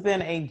 this has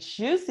been a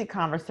juicy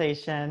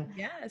conversation.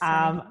 Yes.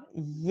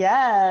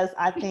 Yes,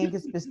 I think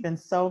it's just been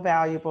so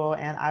valuable,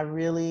 and I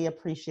really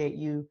appreciate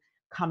you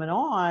coming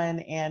on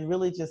and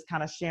really just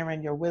kind of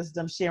sharing your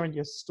wisdom, sharing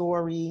your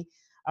story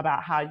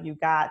about how you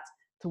got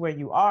to where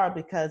you are,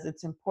 because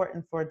it's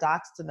important for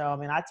docs to know. I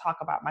mean, I talk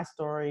about my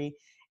story,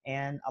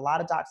 and a lot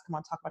of docs come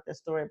on talk about their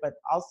story, but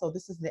also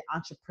this is the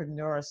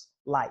entrepreneur's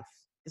life.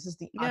 This is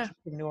the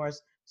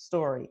entrepreneur's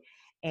story.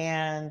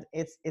 And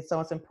it's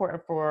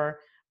important for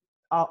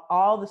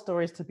all the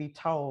stories to be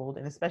told,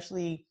 and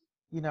especially,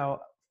 you know,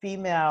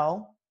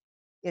 female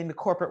in the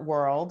corporate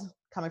world,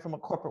 coming from a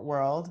corporate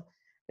world,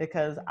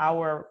 because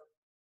our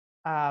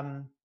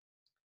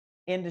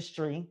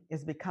industry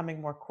is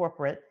becoming more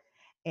corporate,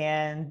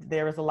 and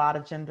there is a lot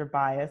of gender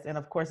bias. And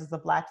of course, as a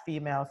Black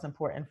female, it's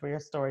important for your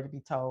story to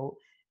be told,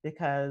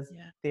 because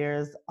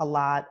there's a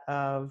lot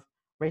of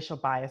racial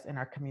bias in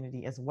our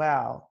community as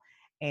well.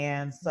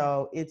 And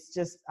so it's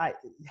just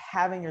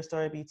having your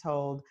story be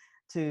told,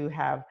 to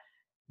have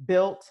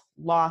built,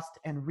 lost,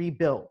 and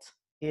rebuilt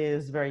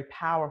is very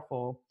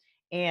powerful.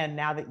 And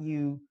now that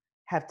you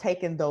have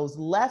taken those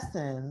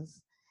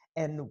lessons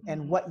and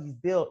what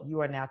you've built, you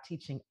are now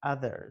teaching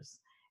others.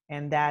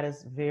 And that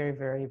is very,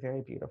 very,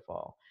 very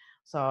beautiful.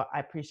 So I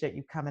appreciate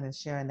you coming and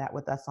sharing that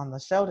with us on the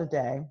show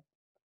today.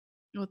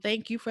 Well,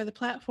 thank you for the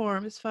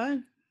platform. It's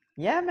fun.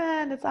 Yeah,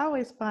 man. It's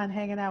always fun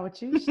hanging out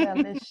with you,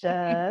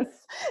 Shelicious.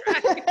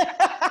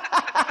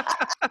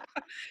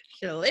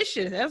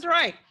 Shelicious. That's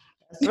right.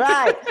 That's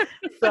right.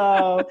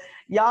 So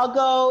y'all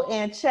go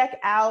and check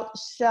out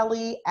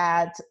Shelly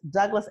at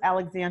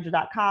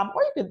douglasalexandra.com,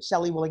 or you can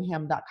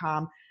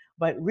shellywillingham.com.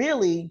 But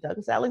really,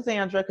 Douglas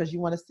Alexandra, because you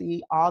want to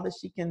see all that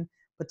she can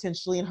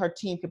potentially, and her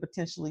team can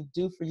potentially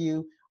do for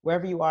you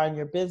wherever you are in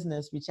your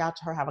business. Reach out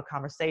to her, have a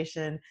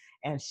conversation,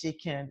 and she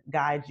can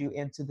guide you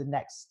into the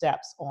next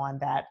steps on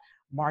that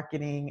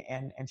marketing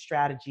and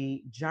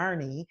strategy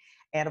journey.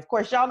 And of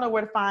course, y'all know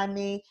where to find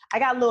me. I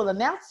got a little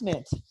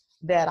announcement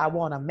that I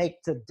want to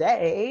make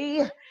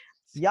today.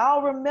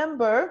 Y'all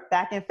remember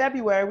back in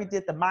February, we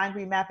did the Mind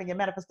Remapping and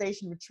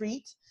Manifestation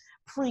Retreat,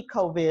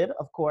 pre-COVID,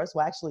 of course.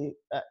 Well, actually,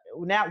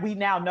 we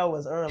now know it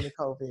was early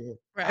COVID.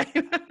 Right.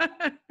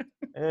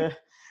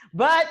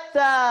 But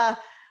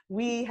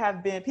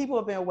people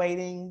have been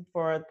waiting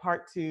for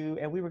part 2,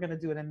 and we were going to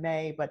do it in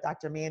May, but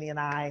Dr. Manny and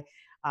I,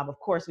 of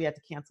course, we had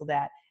to cancel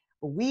that.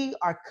 But we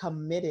are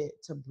committed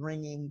to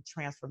bringing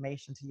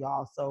transformation to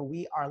y'all. So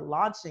we have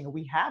launched the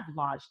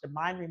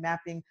Mind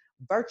Remapping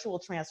Virtual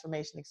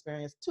Transformation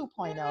Experience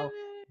 2.0,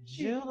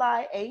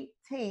 July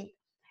 18th.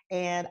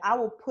 And I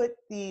will put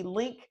the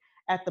link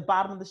at the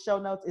bottom of the show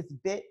notes. It's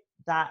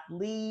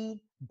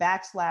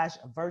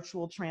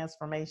bit.ly/virtual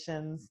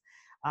transformations.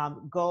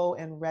 Go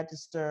and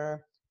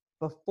register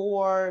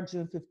before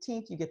June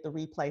 15th. You get the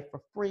replay for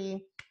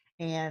free.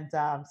 And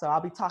so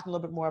I'll be talking a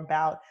little bit more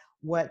about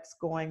what's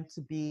going to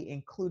be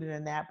included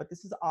in that. But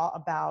this is all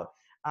about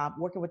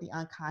working with the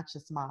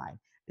unconscious mind.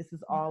 This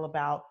is all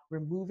about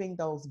removing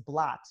those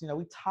blocks. You know,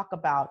 we talk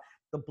about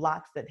the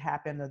blocks that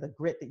happen, or the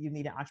grit that you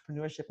need in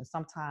entrepreneurship. And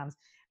sometimes,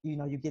 you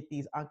know, you get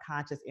these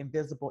unconscious,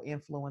 invisible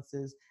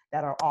influences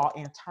that are all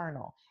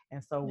internal.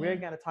 And so we're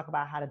going to talk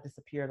about how to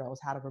disappear those,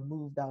 how to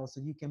remove those, so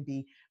you can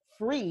be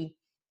free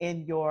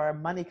in your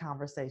money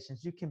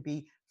conversations. You can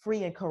be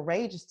free and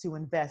courageous to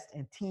invest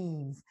in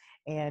teams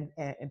and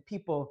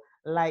people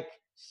like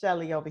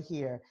Shelly over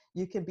here.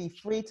 You can be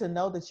free to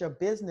know that your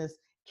business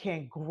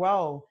can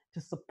grow to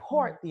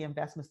support the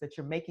investments that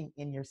you're making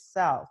in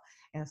yourself.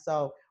 And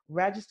so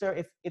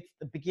register. It's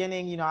the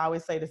beginning. You know, I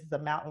always say this is a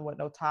mountain with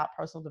no top.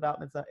 Personal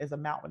development is a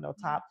mountain with no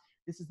top.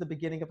 This is the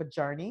beginning of a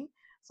journey.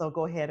 So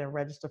go ahead and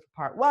register for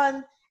part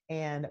 1.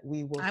 And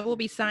I will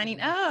be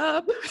signing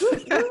up.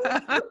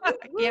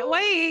 Can't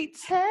wait.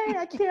 Hey,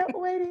 I can't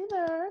wait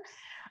either.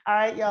 All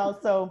right, y'all.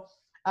 So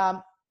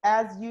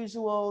as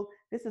usual,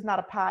 this is not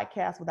a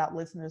podcast without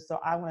listeners. So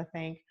I want to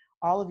thank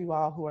all of you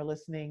all who are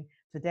listening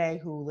today,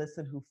 who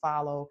listen, who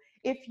follow.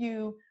 If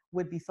you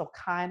would be so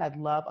kind, I'd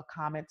love a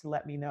comment to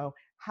let me know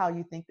how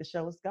you think the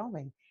show is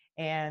going,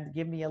 and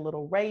give me a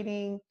little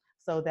rating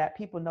so that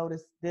people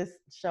notice this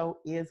show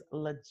is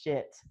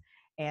legit.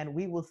 And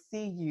we will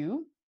see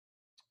you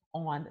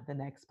on the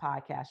next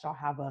podcast. Y'all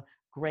have a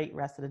great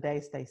rest of the day.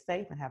 Stay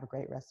safe and have a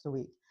great rest of the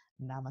week.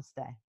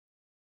 Namaste.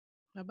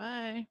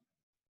 Bye-bye.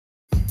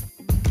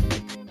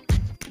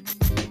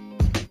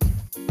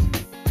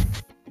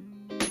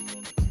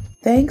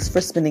 Thanks for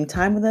spending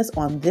time with us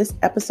on this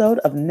episode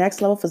of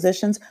Next Level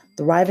Physicians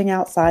Thriving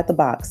Outside the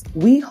Box.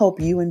 We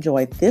hope you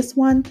enjoyed this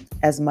one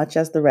as much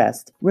as the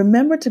rest.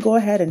 Remember to go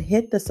ahead and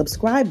hit the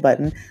subscribe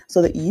button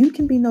so that you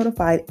can be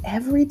notified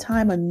every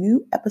time a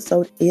new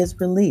episode is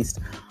released.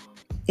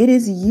 It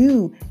is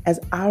you as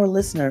our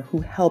listener who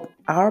help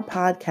our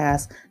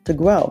podcast to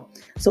grow.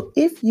 So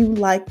if you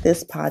like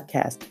this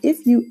podcast,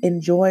 if you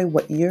enjoy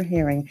what you're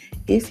hearing,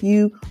 if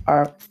you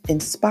are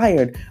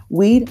inspired,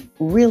 we'd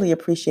really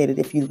appreciate it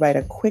if you write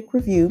a quick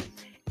review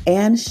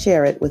and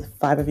share it with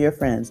 5 of your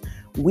friends.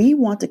 We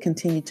want to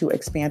continue to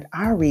expand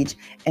our reach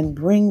and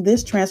bring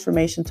this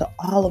transformation to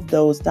all of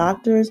those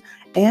doctors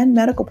and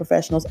medical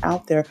professionals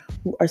out there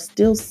who are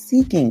still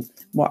seeking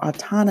more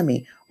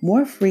autonomy,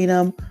 more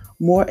freedom,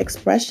 more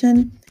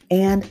expression,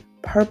 and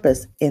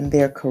purpose in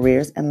their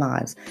careers and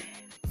lives.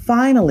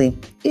 Finally,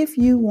 if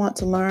you want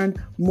to learn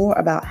more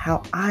about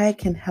how I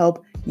can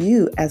help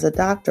you as a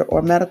doctor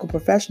or medical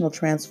professional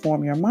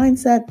transform your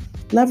mindset,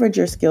 leverage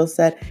your skill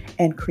set,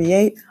 and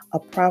create a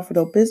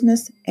profitable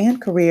business and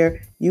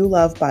career you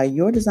love by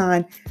your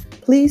design,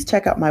 please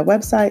check out my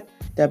website,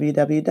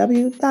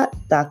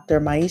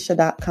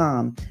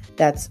 www.drmaisha.com.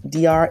 That's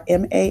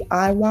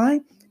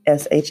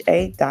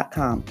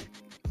DRMAIYSHA.com.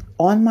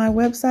 On my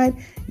website,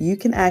 you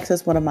can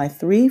access one of my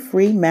 3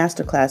 free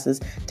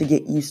masterclasses to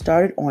get you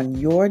started on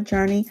your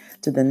journey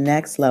to the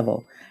next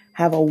level.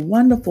 Have a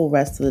wonderful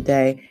rest of the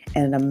day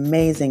and an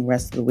amazing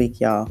rest of the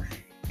week, y'all.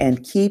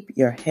 And keep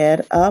your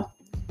head up,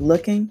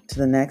 looking to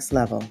the next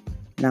level.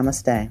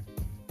 Namaste.